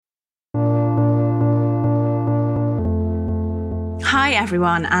Hi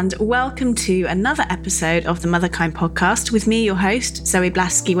everyone, and welcome to another episode of the Motherkind podcast with me, your host, Zoe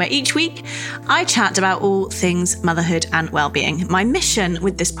Blaskey, where each week I chat about all things motherhood and well-being. My mission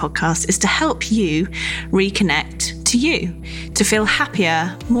with this podcast is to help you reconnect to you, to feel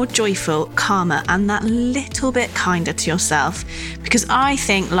happier, more joyful, calmer, and that little bit kinder to yourself. Because I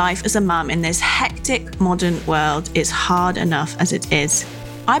think life as a mum in this hectic modern world is hard enough as it is.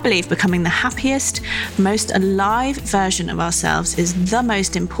 I believe becoming the happiest, most alive version of ourselves is the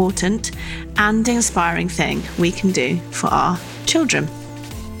most important and inspiring thing we can do for our children.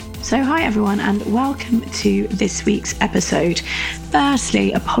 So hi everyone, and welcome to this week's episode.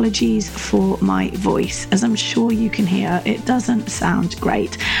 Firstly, apologies for my voice. As I'm sure you can hear, it doesn't sound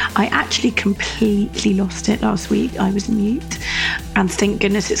great. I actually completely lost it last week. I was mute, and thank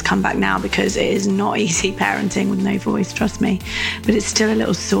goodness it's come back now, because it is not easy parenting with no voice, trust me. But it's still a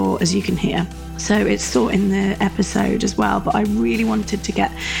little sore, as you can hear. So it's sore in the episode as well, but I really wanted to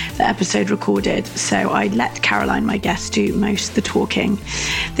get the episode recorded. So I let Caroline, my guest, do most of the talking.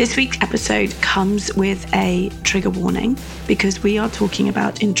 This week's episode comes with a trigger warning because we are talking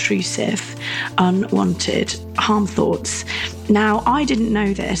about intrusive, unwanted harm thoughts. Now, I didn't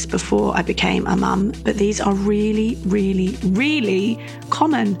know this before I became a mum, but these are really, really, really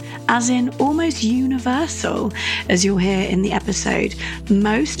common, as in almost universal, as you'll hear in the episode.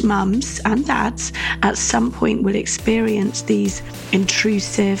 Most mums and dads at some point will experience these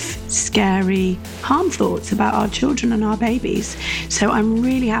intrusive, scary harm thoughts about our children and our babies. So I'm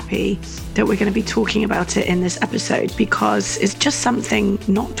really happy that we're going to be talking about it in this episode, because it's just something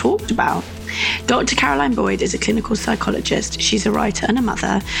not talked about. Dr. Caroline Boyd is a clinical psychologist. She's a writer and a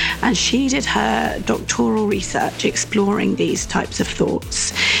mother, and she did her doctoral research exploring these types of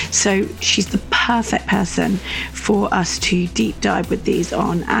thoughts. So she's the perfect person for us to deep dive with these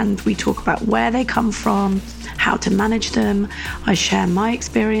on, and we talk about where they come from, how to manage them. I share my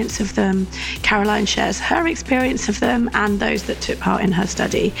experience of them. Caroline shares her experience of them and those that took part in her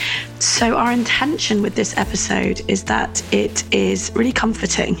study. So our intention with this episode is that it is really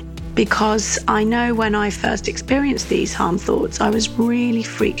comforting, because I know when I first experienced these harm thoughts, I was really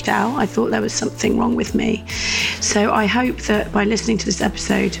freaked out. I thought there was something wrong with me. So I hope that by listening to this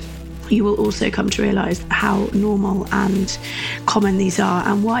episode, you will also come to realise how normal and common these are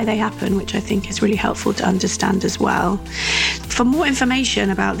and why they happen, which I think is really helpful to understand as well. For more information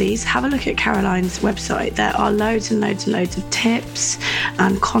about these, have a look at Caroline's website. There are loads and loads and loads of tips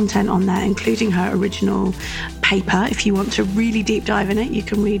and content on there, including her original paper. If you want to really deep dive in it, you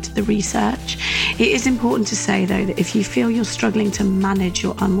can read the research. It is important to say, though, that if you feel you're struggling to manage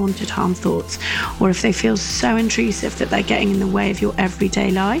your unwanted harm thoughts, or if they feel so intrusive that they're getting in the way of your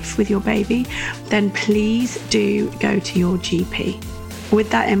everyday life with your baby, then please do go to your GP.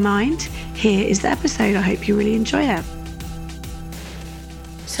 With that in mind, here is the episode. I hope you really enjoy it.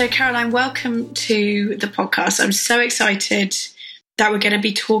 So, Caroline, welcome to the podcast. I'm so excited that we're going to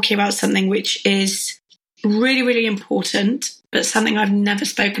be talking about something which is really, really important, but something I've never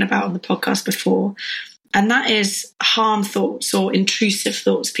spoken about on the podcast before. And that is harm thoughts, or intrusive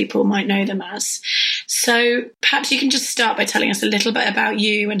thoughts, people might know them as. So perhaps you can just start by telling us a little bit about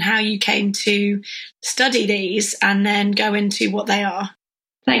you and how you came to study these, and then go into what they are.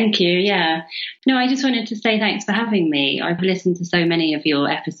 Thank you. Yeah. No, I just wanted to say thanks for having me. I've listened to so many of your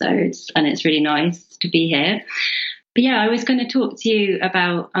episodes, and it's really nice to be here. But yeah, I was going to talk to you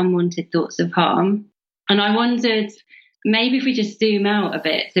about unwanted thoughts of harm. And I wondered, maybe if we just zoom out a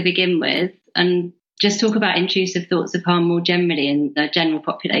bit to begin with and just talk about intrusive thoughts of harm more generally in the general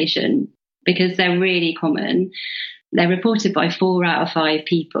population, because they're really common. They're reported by 4 out of 5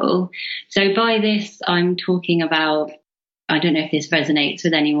 people. So by this, I'm talking about, I don't know if this resonates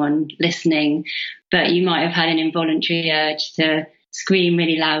with anyone listening, but you might have had an involuntary urge to scream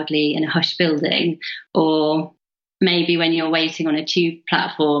really loudly in a hushed building, or maybe when you're waiting on a tube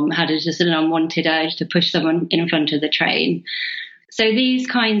platform, had just an unwanted urge to push someone in front of the train. So these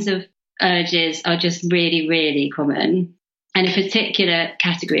kinds of urges are just really, really common. And a particular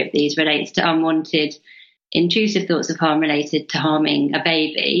category of these relates to unwanted, intrusive thoughts of harm related to harming a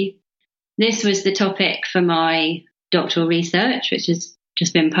baby. This was the topic for my doctoral research, which has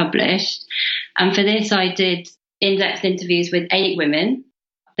just been published. And for this, I did in-depth interviews with 8 women.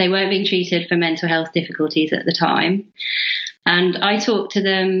 They weren't being treated for mental health difficulties at the time. And I talked to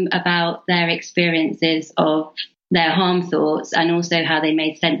them about their experiences of their harm thoughts, and also how they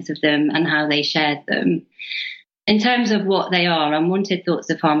made sense of them and how they shared them. In terms of what they are, unwanted thoughts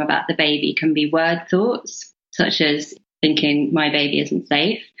of harm about the baby can be word thoughts, such as thinking my baby isn't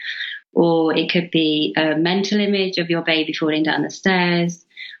safe, or it could be a mental image of your baby falling down the stairs,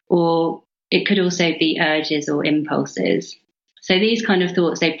 or it could also be urges or impulses. So these kind of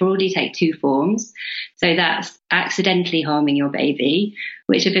thoughts, they broadly take two forms. So that's accidentally harming your baby,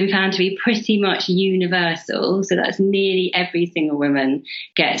 which have been found to be pretty much universal. So that's nearly every single woman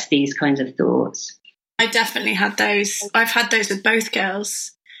gets these kinds of thoughts. I definitely had those. I've had those with both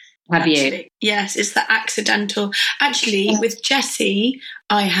girls. Have you? Yes, it's the accidental. Actually, with Jessie,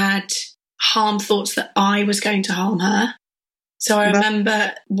 I had harm thoughts that I was going to harm her. So I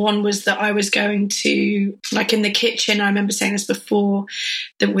remember one was that I was going to, like in the kitchen, I remember saying this before,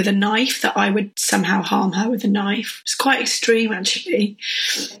 that with a knife, that I would somehow harm her with a knife. It's quite extreme, actually.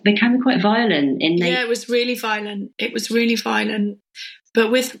 They can be quite violent. Yeah, it was really violent.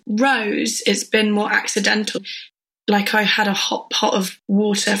 But with Rose, it's been more accidental. Like I had a hot pot of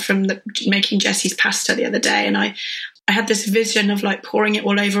water from making Jessie's pasta the other day, and I had this vision of like pouring it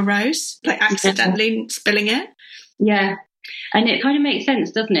all over Rose, like accidentally spilling it. Yeah. And it kind of makes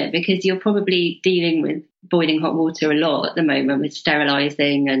sense, doesn't it? Because you're probably dealing with boiling hot water a lot at the moment with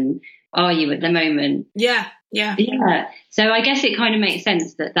sterilising, and are you at the moment? Yeah. So I guess it kind of makes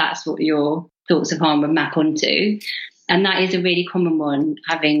sense that that's what your thoughts of harm would map onto. And that is a really common one,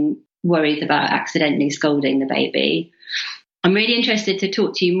 having worries about accidentally scalding the baby. I'm really interested to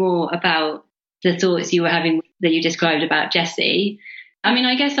talk to you more about the thoughts you were having that you described about Jessie. I mean,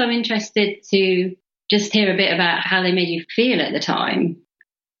 I guess I'm interested to just hear a bit about how they made you feel at the time.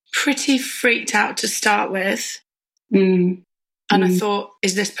 Pretty freaked out to start with. And I thought,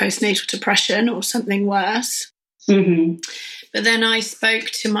 is this postnatal depression or something worse? Mm-hmm. But then I spoke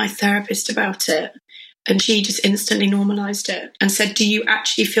to my therapist about it, and she just instantly normalised it and said, do you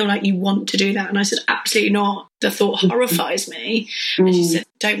actually feel like you want to do that? And I said, absolutely not. The thought horrifies me. And she said,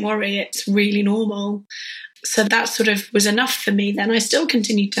 don't worry, it's really normal. So that sort of was enough for me then. I still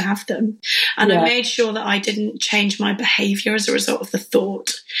continued to have them. And I made sure that I didn't change my behaviour as a result of the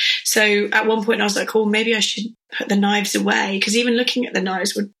thought. So at one point I was like, oh, maybe I should put the knives away, because even looking at the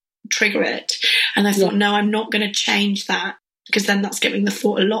knives would trigger it. And I thought, no, I'm not going to change that, because then that's giving the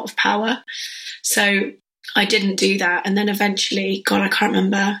thought a lot of power. So I didn't do that. And then eventually, God, I can't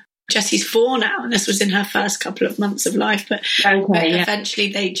remember. Jessie's 4 now, and this was in her first couple of months of life. But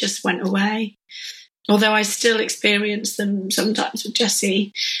eventually they just went away. Although I still experience them sometimes with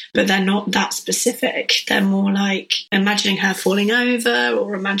Jessie, but they're not that specific. They're more like imagining her falling over,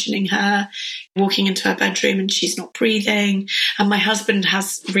 or imagining her walking into her bedroom and she's not breathing. And my husband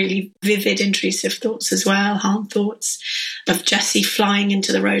has really vivid, intrusive thoughts as well, harm thoughts of Jessie flying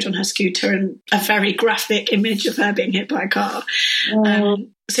into the road on her scooter, and a very graphic image of her being hit by a car.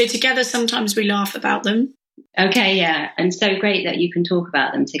 So together, sometimes we laugh about them. Okay, yeah. And so great that you can talk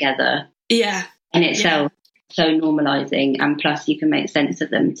about them together. Yeah. In itself, so normalising, and plus you can make sense of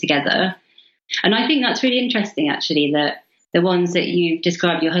them together. And I think that's really interesting, actually, that the ones that you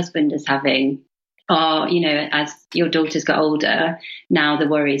describe your husband as having are, you know, as your daughters got older, now the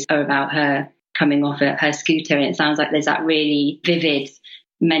worries are about her coming off her scooter. And it sounds like there's that really vivid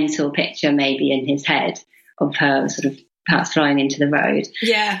mental picture maybe in his head of her sort of perhaps flying into the road.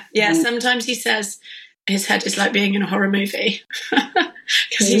 Yeah. Sometimes he says his head is like being in a horror movie,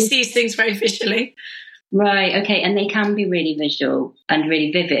 because he sees things very visually. Right, okay. And they can be really visual and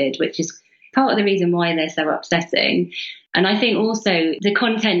really vivid, which is part of the reason why they're so upsetting. And I think also the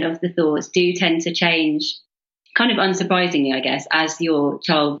content of the thoughts do tend to change, kind of unsurprisingly, I guess, as your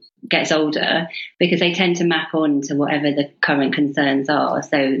child gets older, because they tend to map on to whatever the current concerns are.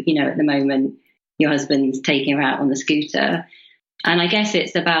 So, you know, at the moment, your husband's taking her out on the scooter. And I guess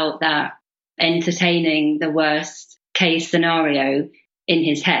it's about that entertaining the worst case scenario in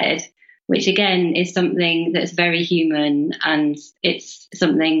his head, which again is something that's very human, and it's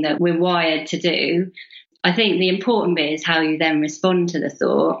something that we're wired to do. I think the important bit is how you then respond to the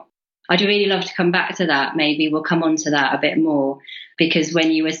thought. I'd really love to come back to that. Maybe we'll come on to that a bit more, because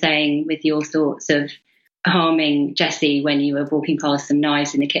when you were saying with your thoughts of harming Jessie when you were walking past some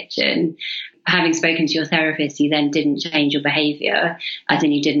knives in the kitchen, having spoken to your therapist, you then didn't change your behaviour, as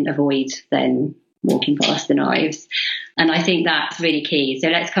in you didn't avoid then walking past the knives. And I think that's really key. So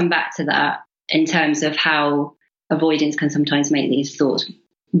let's come back to that in terms of how avoidance can sometimes make these thoughts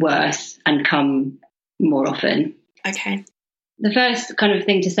worse and come more often. Okay. The first kind of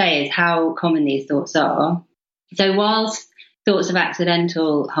thing to say is how common these thoughts are. So whilst thoughts of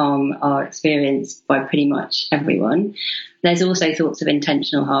accidental harm are experienced by pretty much everyone, there's also thoughts of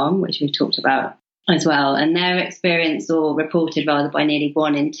intentional harm, which we've talked about as well. And they're experienced, or reported rather, by nearly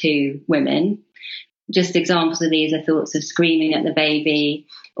 1 in 2 women. Just examples of these are thoughts of screaming at the baby,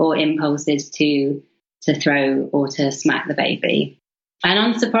 or impulses to throw or to smack the baby.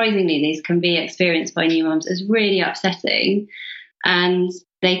 And unsurprisingly, these can be experienced by new mums as really upsetting, and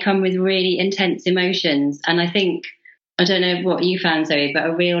they come with really intense emotions. And I think I don't know what you found, Zoe, but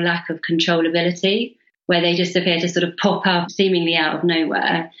a real lack of controllability, where they just appear to sort of pop up seemingly out of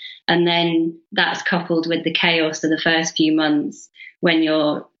nowhere. And then that's coupled with the chaos of the first few months when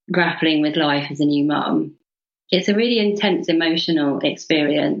you're grappling with life as a new mum. It's a really intense emotional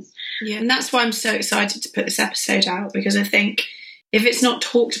experience. Yeah, and that's why I'm so excited to put this episode out, because I think if it's not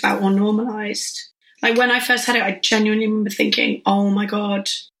talked about or normalised, like when I first had it, I genuinely remember thinking, oh my God,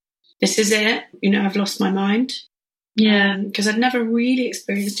 this is it. I've lost my mind. Yeah. Because I'd never really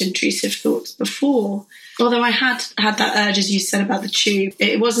experienced intrusive thoughts before. Although I had that urge, as you said, about the tube.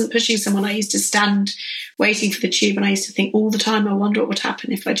 It wasn't pushing someone. I used to stand waiting for the tube, and I used to think all the time, I wonder what would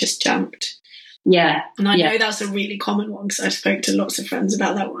happen if I just jumped. Yeah. And I know that's a really common one, because I spoke to lots of friends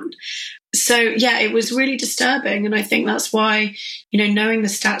about that one. So, yeah, it was really disturbing. And I think that's why, knowing the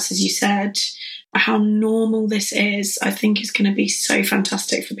stats, as you said, how normal this is, I think is going to be so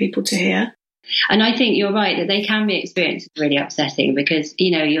fantastic for people to hear. And I think you're right that they can be experienced really upsetting, because,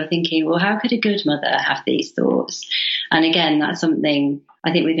 you're thinking, well, how could a good mother have these thoughts? And again, that's something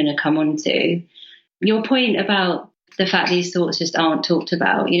I think we're going to come on to. Your point about the fact these thoughts just aren't talked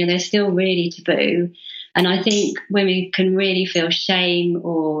about, they're still really taboo. And I think women can really feel shame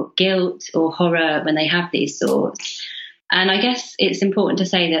or guilt or horror when they have these thoughts. And I guess it's important to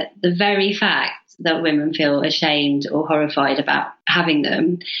say that the very fact that women feel ashamed or horrified about having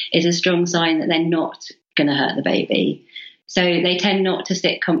them is a strong sign that they're not going to hurt the baby. So they tend not to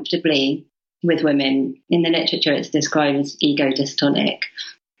sit comfortably with women. In the literature, it's described as ego dystonic,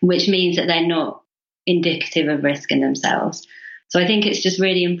 which means that they're not indicative of risk in themselves. So I think it's just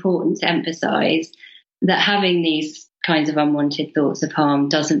really important to emphasize that having these kinds of unwanted thoughts of harm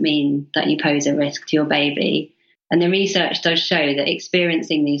doesn't mean that you pose a risk to your baby. And the research does show that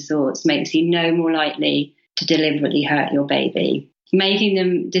experiencing these thoughts makes you no more likely to deliberately hurt your baby, making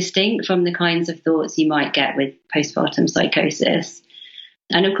them distinct from the kinds of thoughts you might get with postpartum psychosis.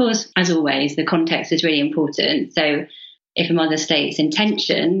 And of course, as always, the context is really important. So if a mother states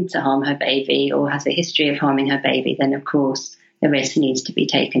intention to harm her baby or has a history of harming her baby, then of course the risk needs to be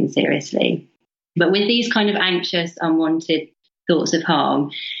taken seriously. But with these kind of anxious, unwanted thoughts of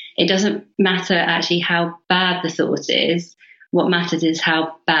harm, it doesn't matter actually how bad the thought is. What matters is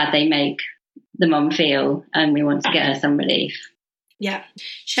how bad they make the mum feel, and we want to get her some relief. Yeah.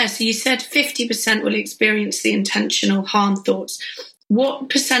 Cher, so you said 50% will experience the intentional harm thoughts. What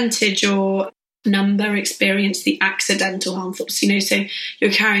percentage or number experience the accidental harm thoughts? So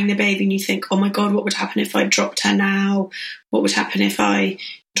you're carrying the baby and you think, oh my God, what would happen if I dropped her now? What would happen if I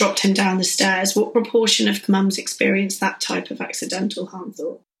dropped him down the stairs? What proportion of mums experience that type of accidental harm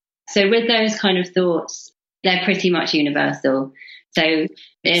thought? So with those kind of thoughts, they're pretty much universal. So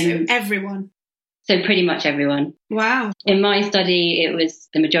everyone? So pretty much everyone. Wow. In my study, it was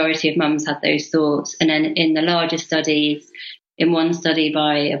the majority of mums had those thoughts. And then in the larger studies, in one study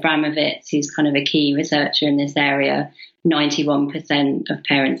by Abramovitz, who's kind of a key researcher in this area, 91% of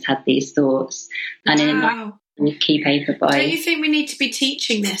parents had these thoughts. And wow. In a key paper by... Don't you think we need to be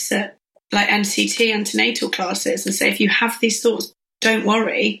teaching this at like NCT antenatal classes and say, if you have these thoughts, don't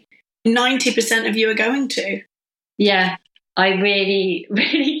worry, 90% of you are going to? Yeah, I really,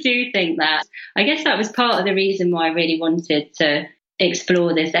 really do think that. I guess that was part of the reason why I really wanted to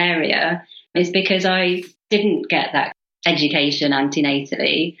explore this area, is because I didn't get that education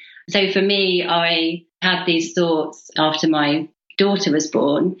antenatally. So for me, I had these thoughts after my daughter was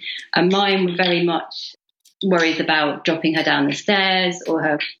born, and mine were very much worries about dropping her down the stairs or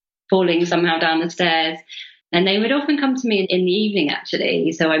her falling somehow down the stairs. And they would often come to me in the evening,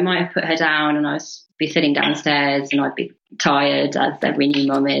 actually. So I might have put her down and I'd be sitting downstairs and I'd be tired, as every new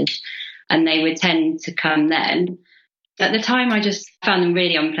mum is. And they would tend to come then. At the time, I just found them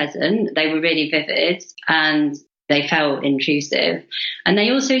really unpleasant. They were really vivid and they felt intrusive. And they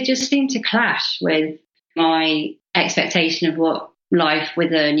also just seemed to clash with my expectation of what life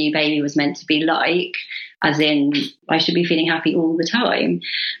with a new baby was meant to be like, as in I should be feeling happy all the time.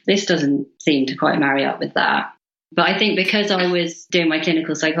 This doesn't seem to quite marry up with that. But I think because I was doing my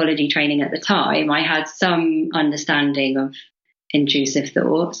clinical psychology training at the time, I had some understanding of intrusive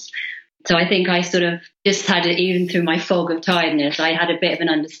thoughts. So I think I sort of just had it, even through my fog of tiredness, I had a bit of an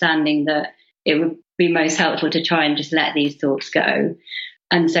understanding that it would be most helpful to try and just let these thoughts go.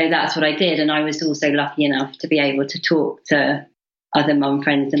 And so that's what I did. And I was also lucky enough to be able to talk to other mum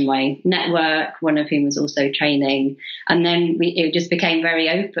friends in my network, one of whom was also training. And then it just became very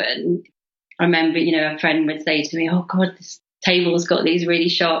open. I remember, a friend would say to me, oh God, this table's got these really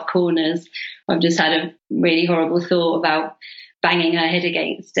sharp corners. I've just had a really horrible thought about banging her head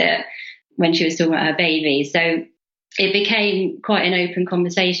against it, when she was talking about her baby. So it became quite an open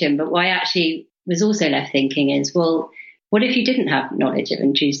conversation. But what I actually was also left thinking is, well, what if you didn't have knowledge of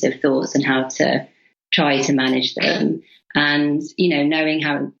intrusive thoughts and how to try to manage them? And, knowing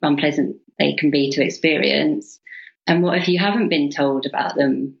how unpleasant they can be to experience. And what if you haven't been told about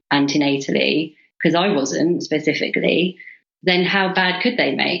them antenatally? Because I wasn't specifically. Then how bad could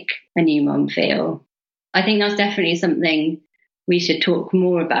they make a new mum feel? I think that's definitely something we should talk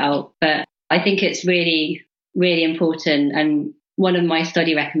more about. But I think it's really, really important. And one of my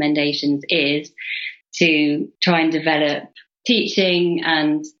study recommendations is to try and develop teaching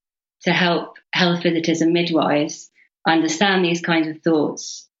and to help health visitors and midwives understand these kinds of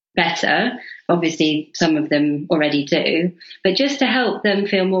thoughts better. Obviously, some of them already do, but just to help them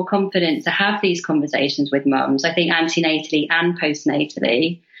feel more confident to have these conversations with mums, I think antenatally and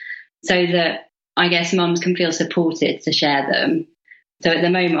postnatally, so that I guess mums can feel supported to share them. So at the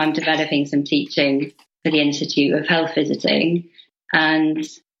moment, I'm developing some teaching for the Institute of Health Visiting. And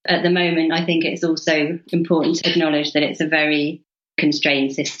at the moment, I think it's also important to acknowledge that it's a very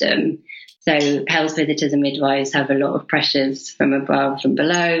constrained system. So health visitors and midwives have a lot of pressures from above, from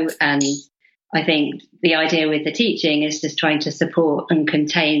below. And I think the idea with the teaching is just trying to support and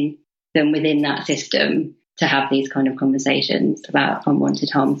contain them within that system to have these kind of conversations about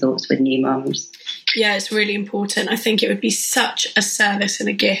unwanted harm thoughts with new mums. Yeah, it's really important. I think it would be such a service and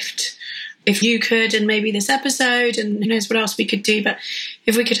a gift if you could, and maybe this episode, and who knows what else we could do, but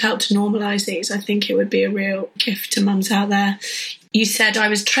if we could help to normalise these, I think it would be a real gift to mums out there. You said I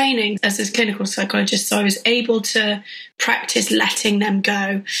was training as a clinical psychologist, so I was able to practice letting them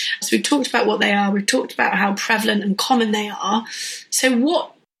go. So we've talked about what they are, we've talked about how prevalent and common they are. So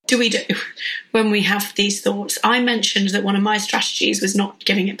what do we do when we have these thoughts? I mentioned that one of my strategies was not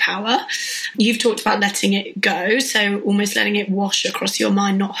giving it power. You've talked about letting it go, so almost letting it wash across your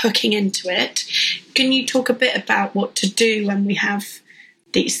mind, not hooking into it. Can you talk a bit about what to do when we have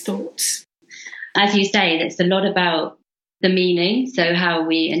these thoughts? As you say, it's a lot about the meaning, so how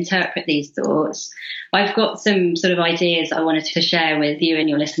we interpret these thoughts. I've got some sort of ideas I wanted to share with you and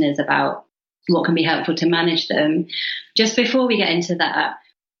your listeners about what can be helpful to manage them. Just before we get into that,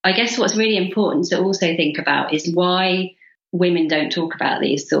 I guess what's really important to also think about is why women don't talk about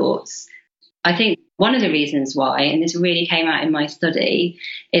these thoughts. I think one of the reasons why, and this really came out in my study,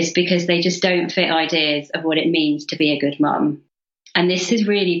 is because they just don't fit ideas of what it means to be a good mum. And this is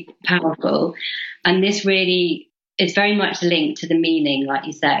really powerful. And this really is very much linked to the meaning, like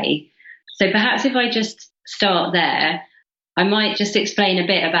you say. So perhaps if I just start there, I might just explain a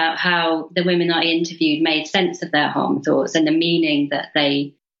bit about how the women I interviewed made sense of their harm thoughts and the meaning that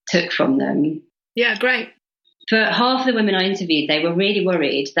they took from them. Yeah, great. For half the women I interviewed, they were really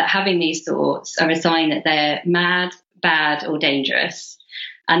worried that having these thoughts are a sign that they're mad, bad, or dangerous.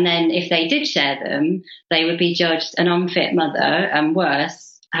 And then if they did share them, they would be judged an unfit mother and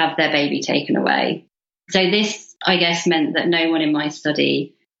worse, have their baby taken away. So this, I guess, meant that no one in my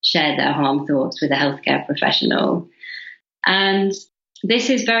study shared their harm thoughts with a healthcare professional. And this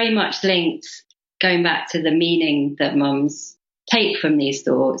is very much linked, going back to the meaning that mums take from these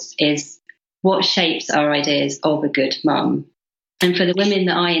thoughts, is what shapes our ideas of a good mum. And for the women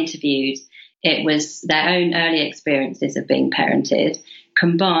that I interviewed, it was their own early experiences of being parented,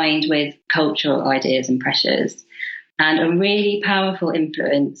 combined with cultural ideas and pressures. And a really powerful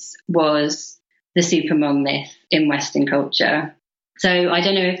influence was the supermum myth in Western culture. So I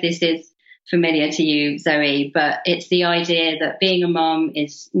don't know if this is familiar to you, Zoe, but it's the idea that being a mum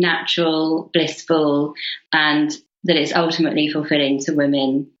is natural, blissful, and that it's ultimately fulfilling to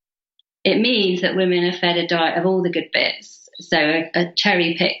women. It means that women are fed a diet of all the good bits, so a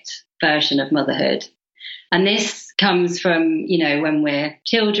cherry-picked version of motherhood. And this comes from, when we're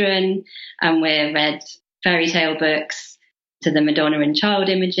children and we're read fairy tale books, to the Madonna and child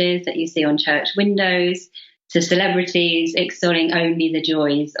images that you see on church windows, to celebrities extolling only the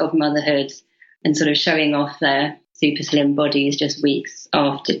joys of motherhood and sort of showing off their super slim bodies just weeks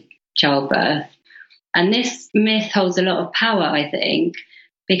after childbirth. And this myth holds a lot of power, I think,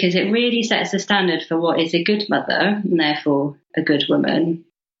 because it really sets the standard for what is a good mother, and therefore a good woman,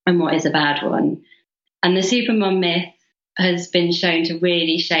 and what is a bad one. And the supermum myth has been shown to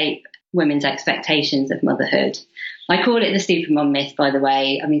really shape women's expectations of motherhood. I call it the supermum myth, by the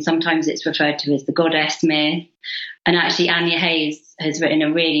way. I mean, sometimes it's referred to as the goddess myth. And actually, Anya Hayes has written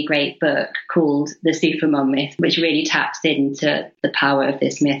a really great book called The Supermum Myth, which really taps into the power of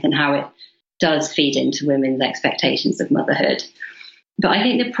this myth and how it does feed into women's expectations of motherhood. But I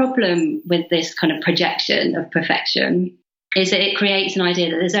think the problem with this kind of projection of perfection is that it creates an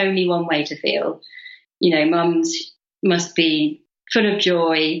idea that there's only one way to feel. Mums must be full of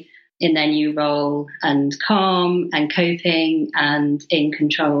joy in their new role and calm and coping and in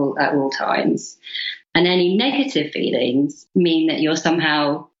control at all times. And any negative feelings mean that you're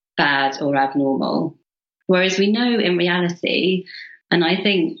somehow bad or abnormal. Whereas we know in reality, and I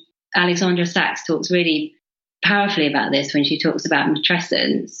think Alexandra Sachs talks really powerfully about this when she talks about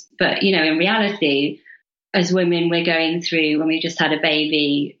matrescence. But, in reality, as women, we're going through, when we've just had a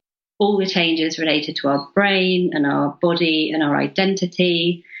baby, all the changes related to our brain and our body and our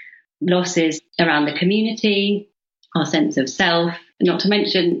identity, losses around the community, our sense of self, not to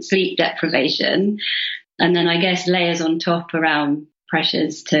mention sleep deprivation. And then I guess layers on top around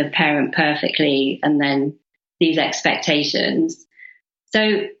pressures to parent perfectly and then these expectations.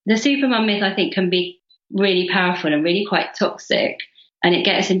 So the supermum myth, I think, can be really powerful and really quite toxic, and it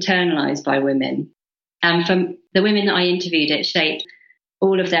gets internalized by women. And from the women that I interviewed, it shaped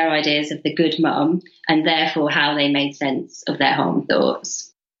all of their ideas of the good mum and therefore how they made sense of their harm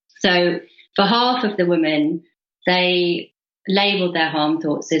thoughts. So for half of the women, they labeled their harm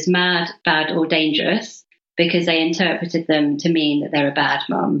thoughts as mad, bad, or dangerous because they interpreted them to mean that they're a bad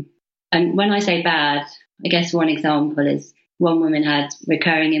mum. And when I say bad, I guess one example is one woman had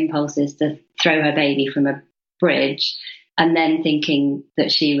recurring impulses to throw her baby from a bridge and then thinking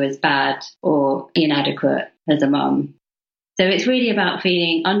that she was bad or inadequate as a mum. So it's really about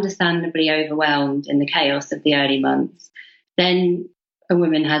feeling understandably overwhelmed in the chaos of the early months. Then a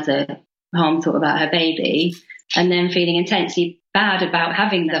woman has a harm thought about her baby and then feeling intensely bad about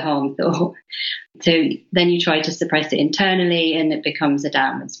having the harm thought. So then you try to suppress it internally and it becomes a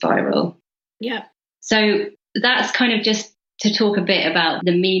downward spiral. Yeah. So that's kind of just to talk a bit about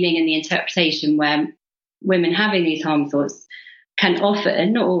the meaning and the interpretation where women having these harm thoughts can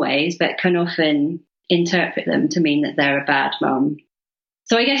often, not always, but can often interpret them to mean that they're a bad mum.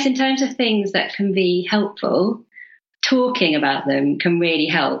 So I guess in terms of things that can be helpful, talking about them can really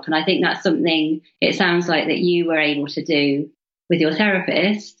help. And I think that's something it sounds like that you were able to do with your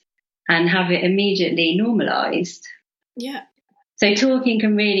therapist and have it immediately normalised. Yeah. So talking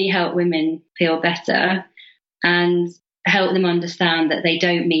can really help women feel better and help them understand that they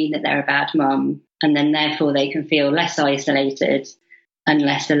don't mean that they're a bad mum, and then therefore they can feel less isolated and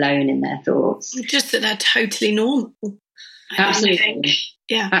less alone in their thoughts. Just that they're totally normal. Absolutely.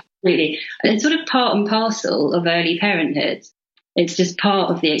 Yeah. Absolutely. It's sort of part and parcel of early parenthood. It's just part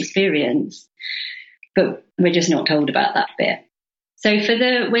of the experience, but we're just not told about that bit. So for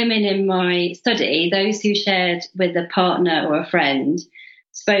the women in my study, those who shared with a partner or a friend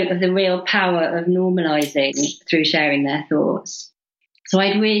spoke of the real power of normalising through sharing their thoughts. So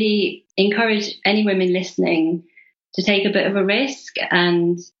I'd really encourage any women listening to take a bit of a risk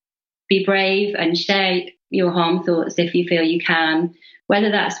and be brave and share your harm thoughts if you feel you can, whether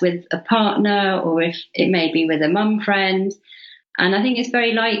that's with a partner or if it may be with a mum friend. And I think it's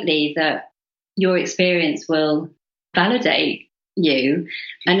very likely that your experience will validate you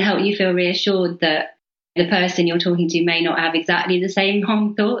and help you feel reassured that the person you're talking to may not have exactly the same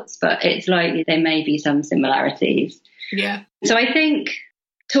harm thoughts, but it's likely there may be some similarities. Yeah. So I think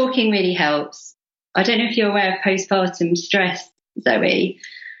talking really helps. I don't know if you're aware of postpartum stress, Zoe,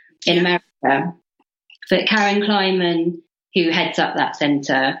 in America, but Karen Kleiman, who heads up that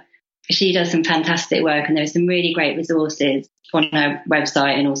centre, she does some fantastic work and there's some really great resources on her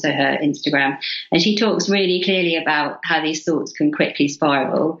website and also her Instagram. And she talks really clearly about how these thoughts can quickly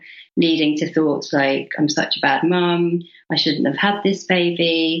spiral, leading to thoughts like, I'm such a bad mum, I shouldn't have had this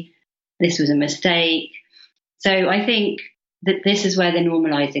baby, this was a mistake. So I think that this is where the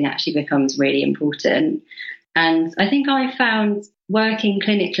normalising actually becomes really important. And I think I found working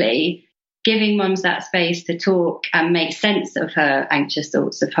clinically, giving mums that space to talk and make sense of her anxious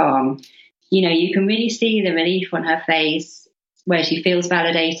thoughts of harm. You can really see the relief on her face where she feels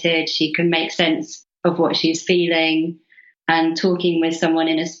validated. She can make sense of what she's feeling, and talking with someone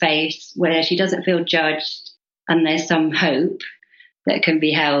in a space where she doesn't feel judged and there's some hope that can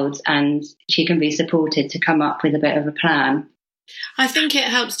be held and she can be supported to come up with a bit of a plan. I think it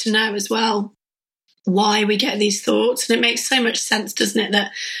helps to know as well why we get these thoughts. And it makes so much sense, doesn't it,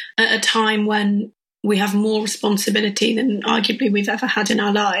 that at a time when we have more responsibility than arguably we've ever had in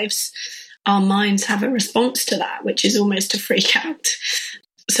our lives, our minds have a response to that, which is almost a freak out.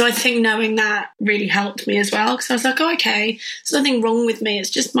 So I think knowing that really helped me as well, because I was like, oh, okay, there's nothing wrong with me. It's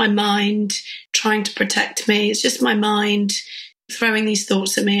just my mind trying to protect me. It's just my mind throwing these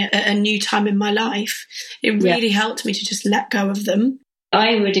thoughts at me at a new time in my life. It really helped me to just let go of them.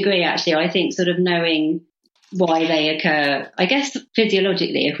 I would agree, actually. I think sort of knowing why they occur, I guess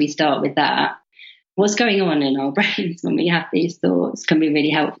physiologically, if we start with that, what's going on in our brains when we have these thoughts can be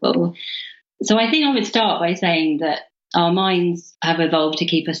really helpful. So I think I would start by saying that our minds have evolved to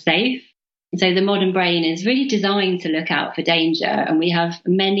keep us safe. So the modern brain is really designed to look out for danger, and we have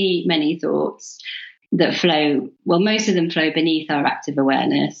many, many thoughts. that flow, well, most of them flow beneath our active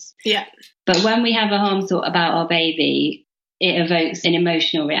awareness. Yeah. But when we have a harm thought about our baby, it evokes an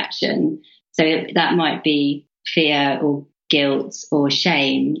emotional reaction. So that might be fear or guilt or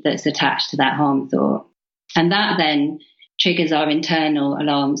shame that's attached to that harm thought. And that then triggers our internal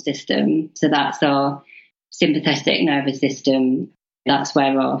alarm system. So that's our sympathetic nervous system. That's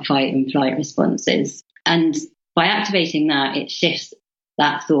where our fight and flight response is. And by activating that, it shifts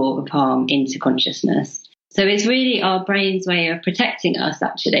that thought of harm into consciousness. So it's really our brain's way of protecting us,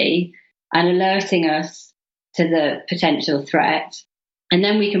 actually, and alerting us to the potential threat. And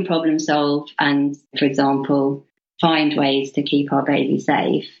then we can problem solve and, for example, find ways to keep our baby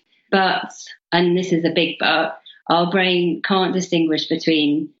safe. But, and this is a big but, our brain can't distinguish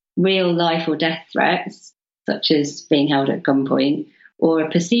between real life or death threats, such as being held at gunpoint, or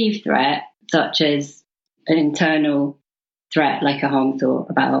a perceived threat, such as an internal threat like a harm thought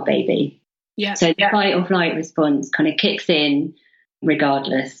about our baby. Yeah. So the fight or flight response kind of kicks in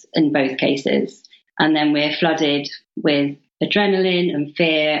regardless in both cases. And then we're flooded with adrenaline and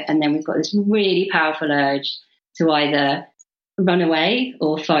fear. And then we've got this really powerful urge to either run away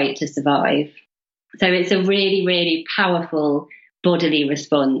or fight to survive. So it's a really, really powerful bodily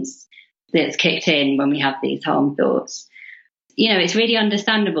response that's kicked in when we have these harm thoughts. You know, it's really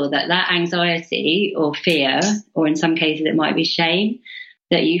understandable that anxiety or fear, or in some cases it might be shame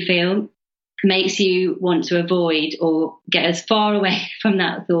that you feel, makes you want to avoid or get as far away from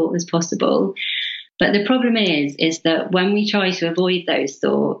that thought as possible. But the problem is that when we try to avoid those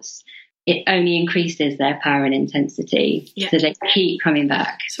thoughts, it only increases their power and intensity. Yeah. So they keep coming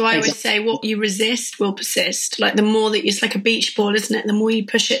back. So I would say what you resist will persist. Like the more that it's like a beach ball, isn't it? The more you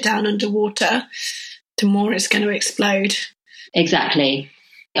push it down underwater, the more it's going to explode. Exactly.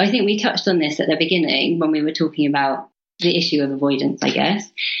 I think we touched on this at the beginning when we were talking about the issue of avoidance, I guess,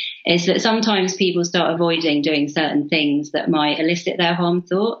 is that sometimes people start avoiding doing certain things that might elicit their harm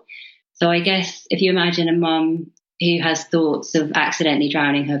thought. So I guess if you imagine a mum who has thoughts of accidentally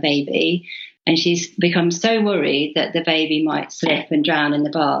drowning her baby, and she's become so worried that the baby might slip and drown in the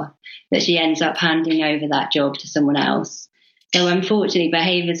bath that she ends up handing over that job to someone else. So unfortunately,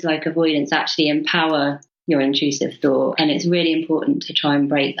 behaviours like avoidance actually empower your intrusive thought, and it's really important to try and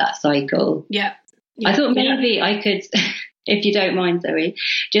break that cycle. Yeah. I thought maybe I could, if you don't mind, Zoe,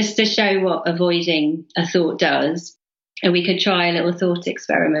 just to show what avoiding a thought does, and we could try a little thought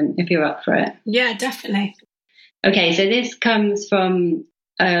experiment if you're up for it. Yeah, definitely. Okay, so this comes from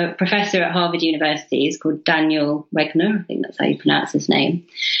a professor at Harvard University. He's called Daniel Wegner. I think that's how you pronounce his name.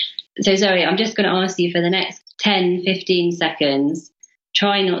 So Zoe, I'm just going to ask you for the next 10, 15 seconds,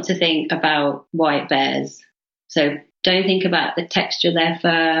 try not to think about white bears. So don't think about the texture of their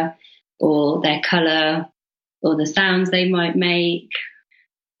fur or their colour or the sounds they might make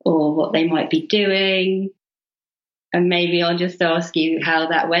or what they might be doing. And maybe I'll just ask you how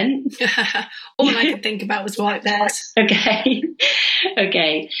that went. All I could think about was white bears. Okay.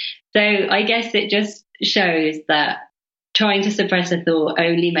 Okay. So I guess it just shows that trying to suppress a thought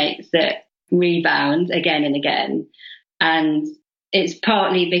only makes it rebound again and again. And it's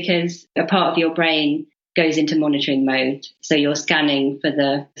partly because a part of your brain goes into monitoring mode. So you're scanning for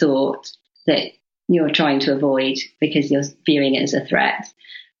the thought that you're trying to avoid because you're viewing it as a threat,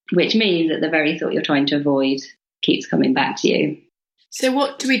 which means that the very thought you're trying to avoid keeps coming back to you. So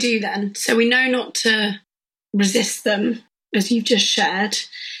what do we do then? So we know not to resist them, as you've just shared.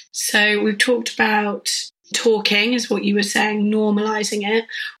 So we've talked about talking, is what you were saying, normalising it.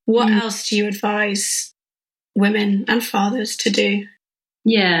 What else do you advise women and fathers to do?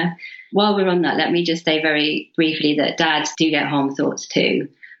 Yeah. While we're on that, let me just say very briefly that dads do get harm thoughts too.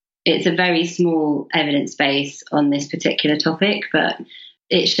 It's a very small evidence base on this particular topic, but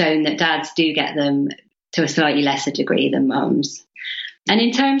it's shown that dads do get them to a slightly lesser degree than mums. And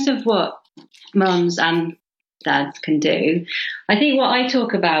in terms of what mums and dads can do, I think what I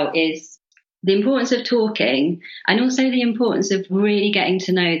talk about is the importance of talking and also the importance of really getting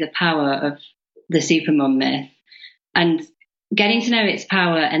to know the power of the supermom myth and getting to know its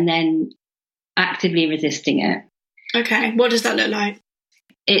power and then actively resisting it. Okay, what does that look like?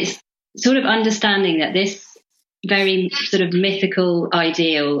 It's sort of understanding that this very sort of mythical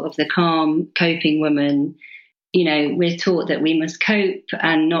ideal of the calm, coping woman, you know, we're taught that we must cope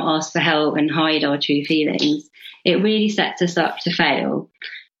and not ask for help and hide our true feelings. It really sets us up to fail.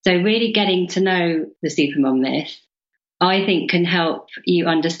 So really getting to know the supermom myth, I think, can help you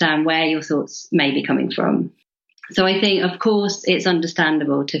understand where your thoughts may be coming from. So I think, of course, it's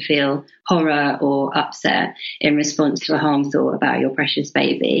understandable to feel horror or upset in response to a harm thought about your precious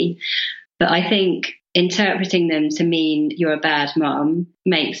baby. But I think interpreting them to mean you're a bad mum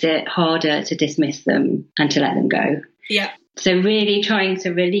makes it harder to dismiss them and to let them go. Yeah. So really trying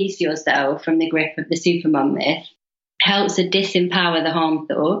to release yourself from the grip of the supermum myth helps to disempower the harm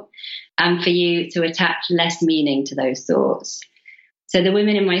thought and for you to attach less meaning to those thoughts. So the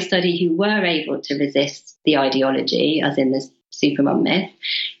women in my study who were able to resist the ideology, as in the supermum myth,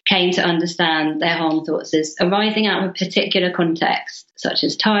 came to understand their harm thoughts as arising out of a particular context, such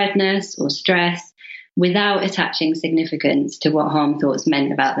as tiredness or stress, without attaching significance to what harm thoughts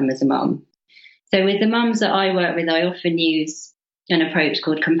meant about them as a mum. So with the mums that I work with, I often use an approach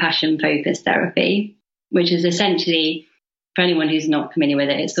called compassion-focused therapy, which is essentially, for anyone who's not familiar with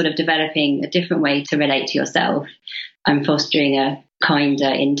it, it's sort of developing a different way to relate to yourself and fostering a kinder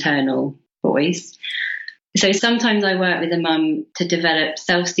internal voice. So sometimes I work with a mum to develop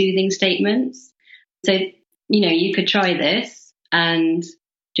self-soothing statements. So, you could try this and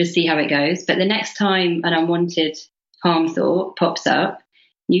just see how it goes. But the next time an unwanted harm thought pops up,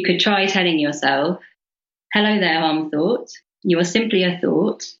 you could try telling yourself, hello there, harm thought. You are simply a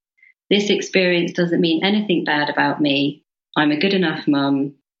thought. This experience doesn't mean anything bad about me. I'm a good enough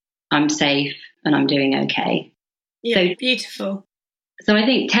mum. I'm safe and I'm doing okay. Yeah, so beautiful. So I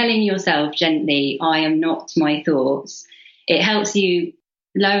think telling yourself gently, I am not my thoughts, it helps you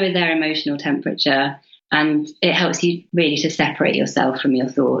lower their emotional temperature, and it helps you really to separate yourself from your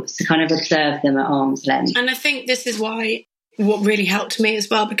thoughts, to kind of observe them at arm's length. And I think this is why what really helped me as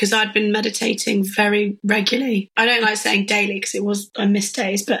well, because I'd been meditating very regularly. I don't like saying daily because I missed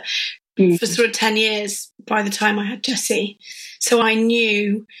days, but for sort of 10 years by the time I had Jessie. So I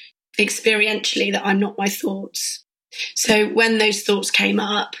knew experientially that I'm not my thoughts. So when those thoughts came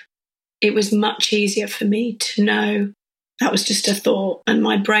up, it was much easier for me to know that was just a thought. And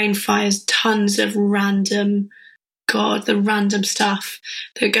my brain fires tons of random stuff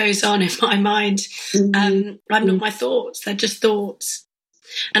that goes on in my mind. I'm not my thoughts. They're just thoughts.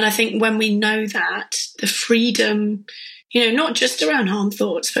 And I think when we know that, the freedom, not just around harm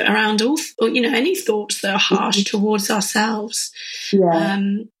thoughts, but around all, any thoughts that are harsh towards ourselves. Yeah.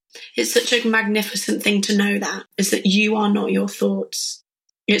 It's such a magnificent thing to know is that you are not your thoughts.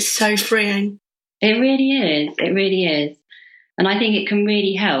 It's so freeing. It really is. It really is. And I think it can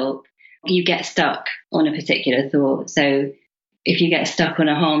really help you get stuck on a particular thought. So if you get stuck on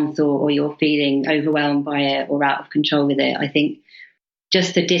a harm thought, or you're feeling overwhelmed by it or out of control with it, I think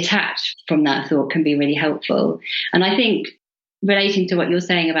just to detach from that thought can be really helpful. And I think relating to what you're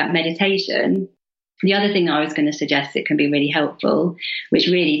saying about meditation, the other thing I was going to suggest that can be really helpful, which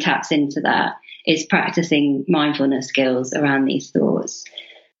really taps into that, is practicing mindfulness skills around these thoughts.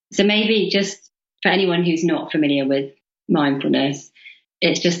 So maybe just for anyone who's not familiar with mindfulness,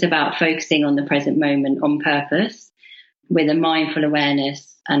 it's just about focusing on the present moment on purpose with a mindful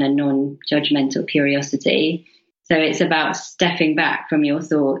awareness and a non-judgmental curiosity. So it's about stepping back from your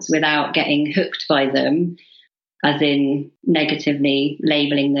thoughts without getting hooked by them, as in negatively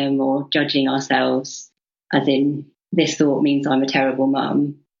labeling them or judging ourselves, as in this thought means I'm a terrible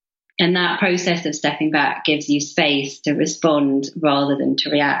mum. And that process of stepping back gives you space to respond rather than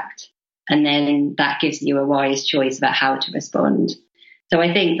to react. And then that gives you a wise choice about how to respond. So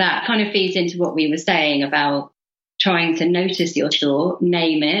I think that kind of feeds into what we were saying about trying to notice your thought,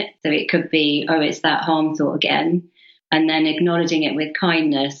 name it. So it could be, it's that harm thought again, and then acknowledging it with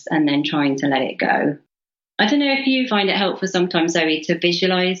kindness and then trying to let it go. I don't know if you find it helpful sometimes, Zoe, to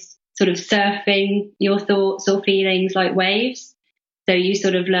visualize sort of surfing your thoughts or feelings like waves. So you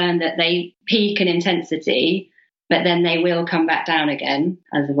sort of learn that they peak in intensity, but then they will come back down again,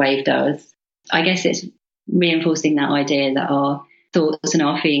 as a wave does. I guess it's reinforcing that idea that our thoughts and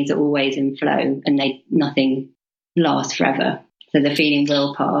our feelings are always in flow, and nothing lasts forever. So the feeling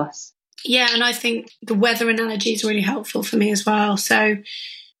will pass. Yeah, and I think the weather analogy is really helpful for me as well. So,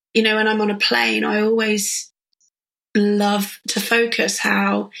 when I'm on a plane, I always love to focus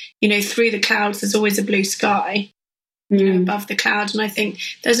how, through the clouds, there's always a blue sky above the clouds. And I think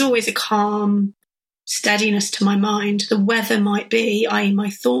there's always a calm steadiness to my mind. The weather might be, i.e. my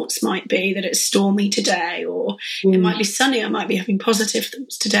thoughts might be that it's stormy today, or it might be sunny. I might be having positive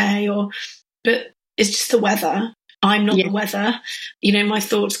thoughts today, but it's just the weather. I'm not the weather. My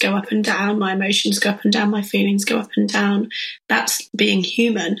thoughts go up and down, my emotions go up and down, my feelings go up and down. That's being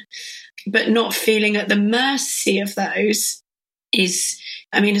human. But not feeling at the mercy of those is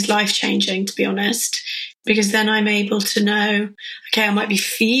life-changing, to be honest, because then I'm able to know, okay, I might be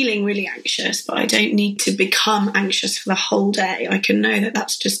feeling really anxious, but I don't need to become anxious for the whole day. I can know that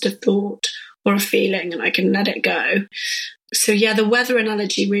that's just a thought or a feeling, and I can let it go. So, the weather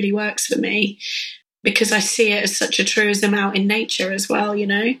analogy really works for me. because I see it as such a truism out in nature as well, you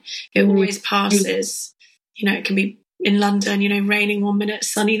know. It always passes. You know, it can be in London, you know, raining one minute,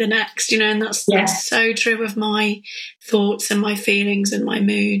 sunny the next, you know, and that's so true of my thoughts and my feelings and my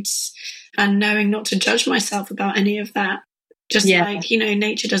moods, and knowing not to judge myself about any of that. Just like, you know,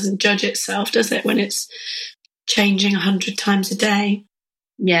 nature doesn't judge itself, does it, when it's changing 100 times a day?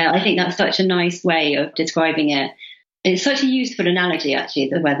 Yeah, I think that's such a nice way of describing it. It's such a useful analogy, actually,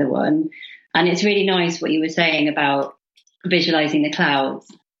 the weather one. And it's really nice what you were saying about visualizing the clouds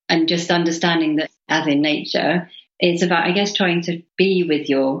and just understanding that, as in nature, it's about, I guess, trying to be with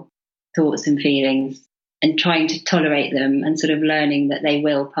your thoughts and feelings and trying to tolerate them and sort of learning that they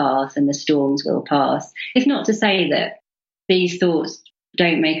will pass and the storms will pass. It's not to say that these thoughts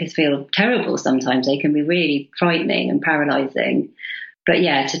don't make us feel terrible sometimes. They can be really frightening and paralyzing. But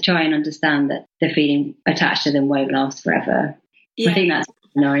yeah, to try and understand that the feeling attached to them won't last forever. I think that's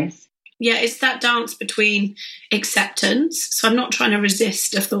nice. Yeah, it's that dance between acceptance. So I'm not trying to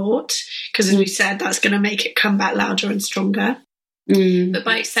resist a thought, because as we said, that's going to make it come back louder and stronger. But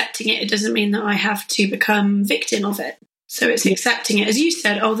by accepting it, it doesn't mean that I have to become victim of it. So it's accepting it. As you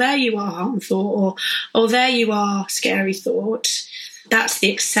said, oh, there you are, harmful, or oh, there you are, scary thought. That's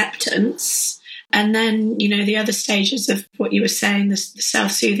the acceptance. And then, you know, the other stages of what you were saying, the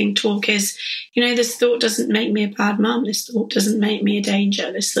self-soothing talk is, you know, this thought doesn't make me a bad mum. This thought doesn't make me a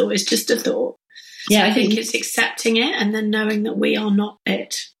danger. This thought is just a thought. Yeah, so I think it's accepting it and then knowing that we are not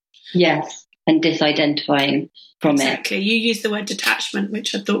it. Yes, and disidentifying from it. Exactly. You used the word detachment,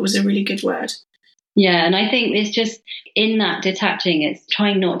 which I thought was a really good word. Yeah, and I think it's just in that detaching, it's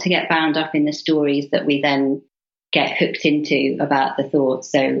trying not to get bound up in the stories that we then get hooked into about the thought.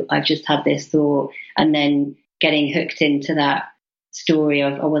 So I've just had this thought, and then getting hooked into that story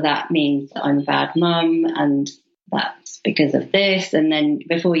of, oh, well, that means that I'm a bad mum and that's because of this. And then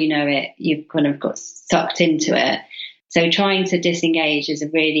before you know it, you've kind of got sucked into it. So trying to disengage is a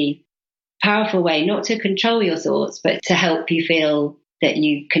really powerful way, not to control your thoughts, but to help you feel that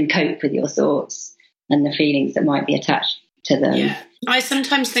you can cope with your thoughts and the feelings that might be attached to them. Yeah. I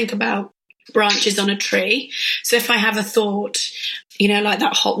sometimes think about branches on a tree. So if I have a thought, you know, like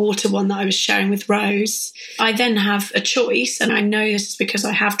that hot water one that I was sharing with Rose, I then have a choice, and I know this is because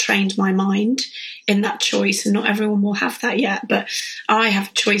I have trained my mind in that choice, and not everyone will have that yet, but I have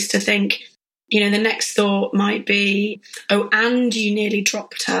a choice to think, you know, the next thought might be, oh, and you nearly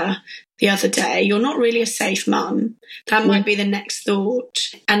dropped her the other day. You're not really a safe mum. That might be the next thought.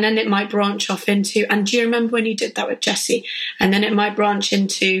 And then it might branch off into, and do you remember when you did that with Jessie? And then it might branch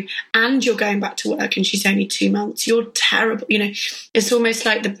into, and you're going back to work and she's only 2 months. You're terrible. You know, it's almost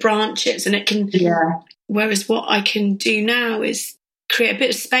like the branches, and it can, whereas what I can do now is create a bit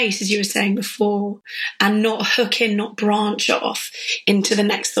of space, as you were saying before, and not hook in, not branch off into the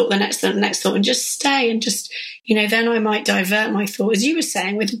next thought, the next thought, the next thought, and just stay and just, you know, then I might divert my thought, as you were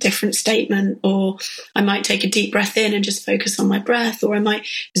saying, with a different statement, or I might take a deep breath in and just focus on my breath, or I might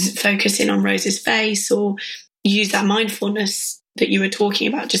focus in on Rose's face, or use that mindfulness that you were talking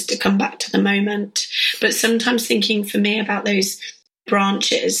about just to come back to the moment. But sometimes thinking for me about those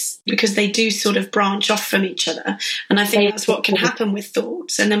branches, because they do sort of branch off from each other, and I think that's what can happen with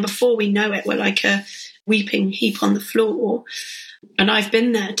thoughts, and then before we know it, we're like a weeping heap on the floor. And I've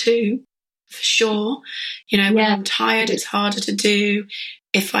been there too, for sure. You know, when I'm tired, it's harder to do.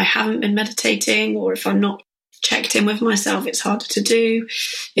 If I haven't been meditating, or if I'm not checked in with myself, it's harder to do.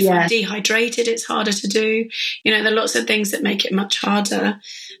 If I'm dehydrated, it's harder to do. You know, there are lots of things that make it much harder.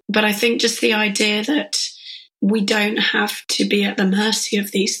 But I think just the idea that we don't have to be at the mercy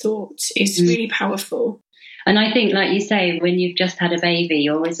of these thoughts is really powerful. And I think, like you say, when you've just had a baby,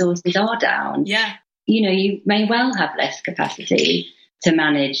 your resources are down. Yeah. You know, you may well have less capacity to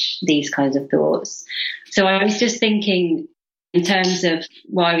manage these kinds of thoughts. So I was just thinking, in terms of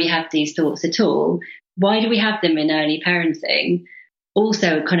why we have these thoughts at all, why do we have them in early parenting?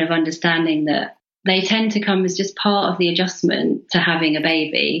 Also kind of understanding that they tend to come as just part of the adjustment to having a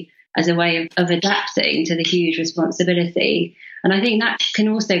baby, as a way of adapting to the huge responsibility. And I think that can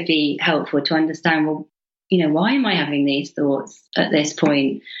also be helpful to understand, well, you know, why am I having these thoughts at this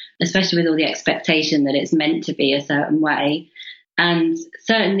point, especially with all the expectation that it's meant to be a certain way. And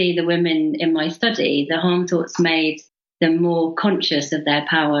certainly the women in my study, the harm thoughts made them more conscious of their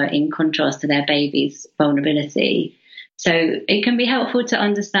power in contrast to their baby's vulnerability. So it can be helpful to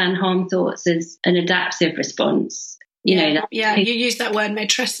understand harm thoughts as an adaptive response. You know, you use that word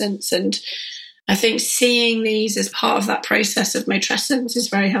matrescence, and I think seeing these as part of that process of matrescence is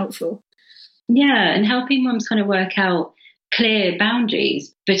very helpful. Yeah, and helping mums kind of work out clear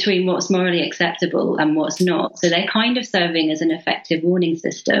boundaries between what's morally acceptable and what's not. So they're kind of serving as an effective warning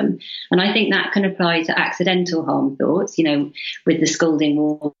system. And I think that can apply to accidental harm thoughts, with the scalding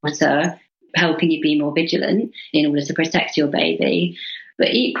water, helping you be more vigilant in order to protect your baby.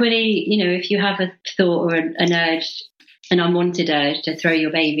 But equally, if you have a thought or an urge, an unwanted urge to throw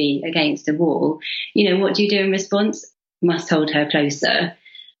your baby against a wall, what do you do in response? Must hold her closer.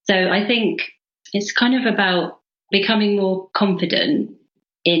 So I think it's kind of about becoming more confident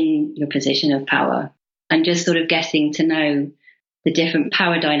in your position of power and just sort of getting to know the different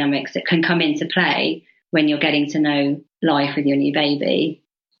power dynamics that can come into play when you're getting to know life with your new baby.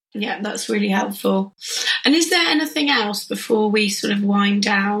 Yeah, that's really helpful. And is there anything else before we sort of wind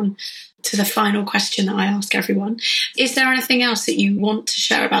down to the final question that I ask everyone? Is there anything else that you want to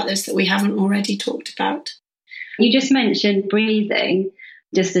share about this that we haven't already talked about? You just mentioned breathing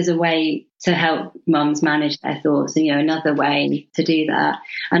just as a way to help mums manage their thoughts, and another way to do that.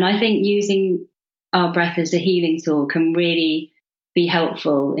 And I think using our breath as a healing tool can really be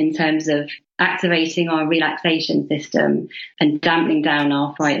helpful in terms of activating our relaxation system and dampening down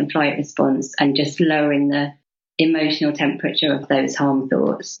our fight and flight response and just lowering the emotional temperature of those harm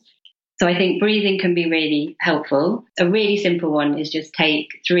thoughts. So I think breathing can be really helpful. A really simple one is just take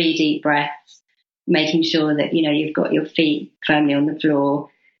 3 deep breaths, making sure that you've got your feet firmly on the floor.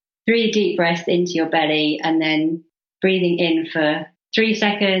 3 deep breaths into your belly, and then breathing in for 3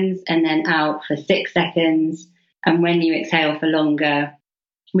 seconds and then out for 6 seconds. And when you exhale for longer,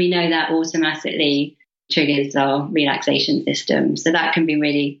 we know that automatically triggers our relaxation system. So that can be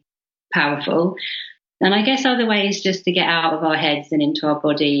really powerful. And I guess other ways just to get out of our heads and into our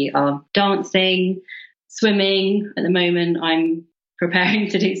body are dancing, swimming. At the moment, I'm preparing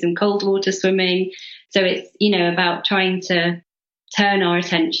to do some cold water swimming. So it's, about trying to turn our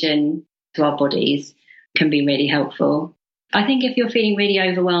attention to our bodies can be really helpful. I think if you're feeling really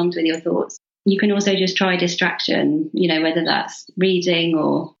overwhelmed with your thoughts, you can also just try distraction, whether that's reading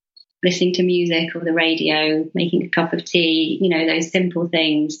or listening to music or the radio, making a cup of tea, those simple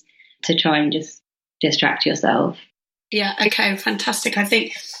things to try and just distract yourself. Yeah, okay, fantastic. I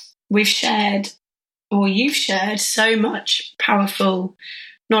think you've shared so much powerful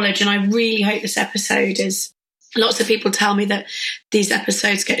knowledge, and I really hope this episode is. Lots of people tell me that these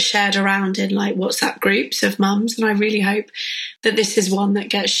episodes get shared around in WhatsApp groups of mums, and I really hope that this is one that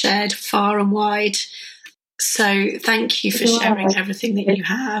gets shared far and wide. So thank you for sharing everything that you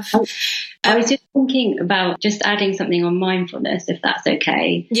have. I was just thinking about just adding something on mindfulness, if that's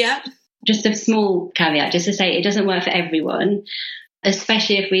okay. Yeah. Just a small caveat, just to say it doesn't work for everyone,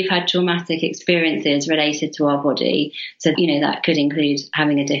 especially if we've had traumatic experiences related to our body. So, that could include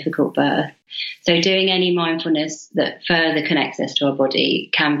having a difficult birth. So doing any mindfulness that further connects us to our body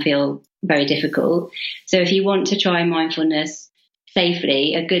can feel very difficult. So if you want to try mindfulness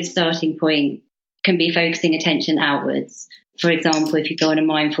safely, a good starting point can be focusing attention outwards. For example, if you go on a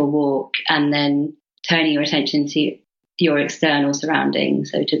mindful walk and then turning your attention to your external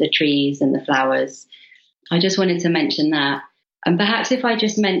surroundings, so to the trees and the flowers. I just wanted to mention that. And perhaps if I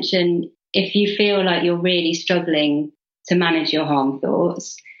just mention, if you feel like you're really struggling to manage your harm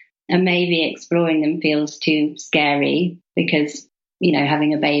thoughts, and maybe exploring them feels too scary because,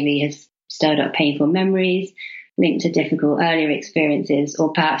 having a baby has stirred up painful memories linked to difficult earlier experiences,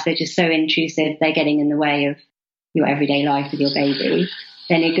 or perhaps they're just so intrusive they're getting in the way of your everyday life with your baby,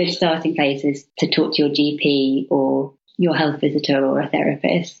 then a good starting place is to talk to your GP or your health visitor or a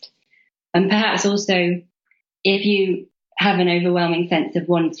therapist. And perhaps also, if you have an overwhelming sense of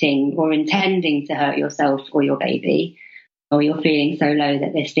wanting or intending to hurt yourself or your baby, or you're feeling so low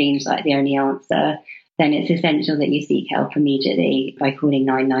that this seems like the only answer, then it's essential that you seek help immediately by calling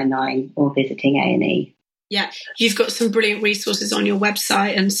 999 or visiting A&E. Yeah, you've got some brilliant resources on your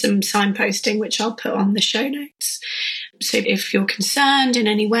website and some signposting, which I'll put on the show notes. So if you're concerned in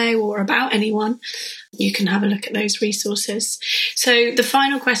any way or about anyone, you can have a look at those resources. So the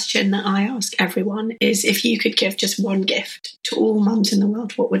final question that I ask everyone is, if you could give just one gift to all mums in the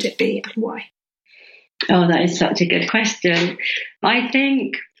world, what would it be and why? Oh, that is such a good question. I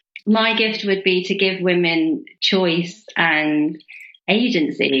think my gift would be to give women choice and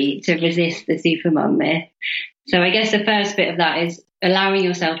agency to resist the supermum myth. So I guess the first bit of that is allowing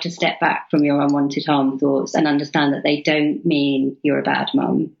yourself to step back from your unwanted harm thoughts and understand that they don't mean you're a bad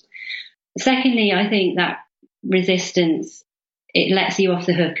mum. Secondly, I think that resistance, it lets you off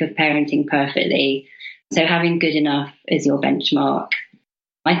the hook of parenting perfectly. So having good enough is your benchmark.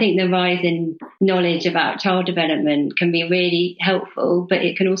 I think the rise in knowledge about child development can be really helpful, but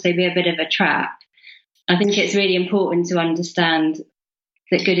it can also be a bit of a trap. I think it's really important to understand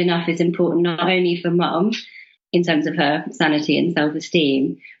that good enough is important not only for mum, in terms of her sanity and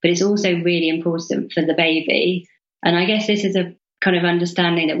self-esteem, but it's also really important for the baby. And I guess this is a kind of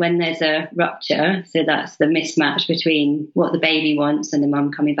understanding that when there's a rupture, so that's the mismatch between what the baby wants and the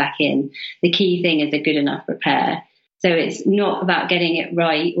mum coming back in, the key thing is a good enough repair. So it's not about getting it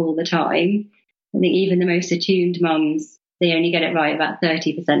right all the time. I think even the most attuned mums, they only get it right about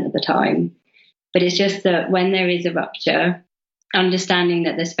 30% of the time. But it's just that when there is a rupture, understanding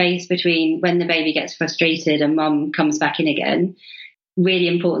that the space between when the baby gets frustrated and mum comes back in again, really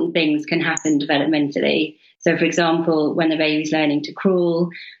important things can happen developmentally. So, for example, when the baby's learning to crawl,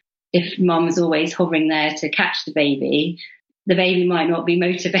 if mum's always hovering there to catch the baby might not be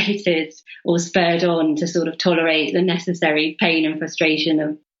motivated or spurred on to sort of tolerate the necessary pain and frustration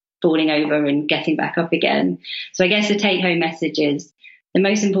of falling over and getting back up again. So I guess the take-home message is the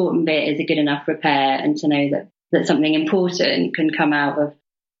most important bit is a good enough repair, and to know that something important can come out of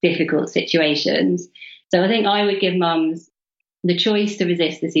difficult situations. So I think I would give mums the choice to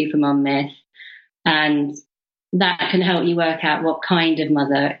resist the supermum myth, and that can help you work out what kind of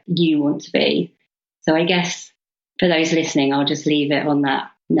mother you want to be. So I guess for those listening, I'll just leave it on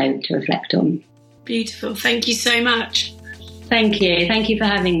that note to reflect on. Beautiful. Thank you so much. Thank you. Thank you for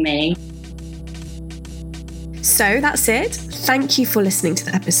having me. So that's it. Thank you for listening to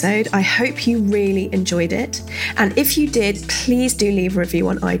the episode. I hope you really enjoyed it. And if you did, please do leave a review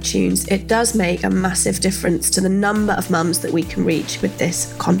on iTunes. It does make a massive difference to the number of mums that we can reach with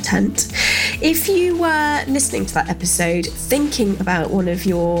this content. If you were listening to that episode thinking about one of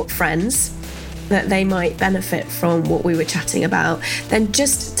your friends that they might benefit from what we were chatting about, then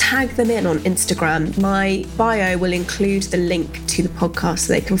just tag them in on Instagram. My bio will include the link to the podcast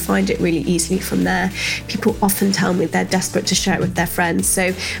so they can find it really easily from there. People often tell me they're desperate to share it with their friends.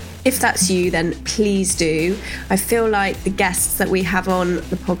 So if that's you, then please do. I feel like the guests that we have on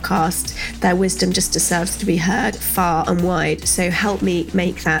the podcast, their wisdom just deserves to be heard far and wide. So help me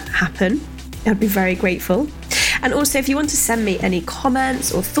make that happen. I'd be very grateful. And also, if you want to send me any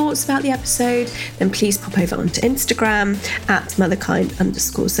comments or thoughts about the episode, then please pop over onto Instagram at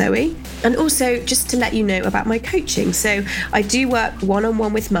motherkind_Zoe. And also, just to let you know about my coaching. So I do work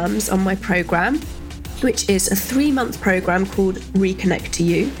one-on-one with mums on my programme, which is a 3-month program called Reconnect to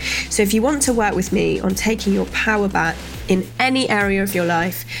You. So if you want to work with me on taking your power back in any area of your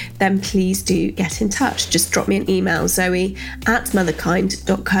life, then please do get in touch. Just drop me an email,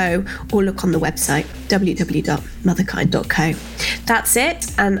 zoe@motherkind.co, or look on the website, www.motherkind.co. That's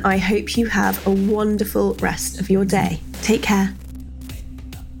it, and I hope you have a wonderful rest of your day. Take care.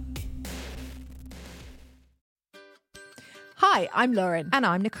 Hi, I'm Lauren. And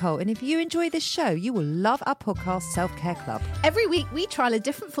I'm Nicole. And if you enjoy this show, you will love our podcast, Self-Care Club. Every week, we trial a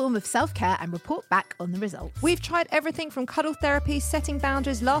different form of self-care and report back on the results. We've tried everything from cuddle therapy, setting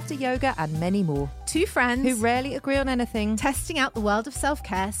boundaries, laughter yoga, and many more. Two friends who rarely agree on anything, testing out the world of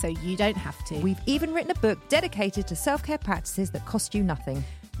self-care so you don't have to. We've even written a book dedicated to self-care practices that cost you nothing.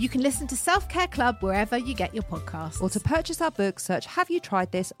 You can listen to Self-Care Club wherever you get your podcasts. Or to purchase our book, search Have You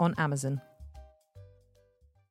Tried This on Amazon.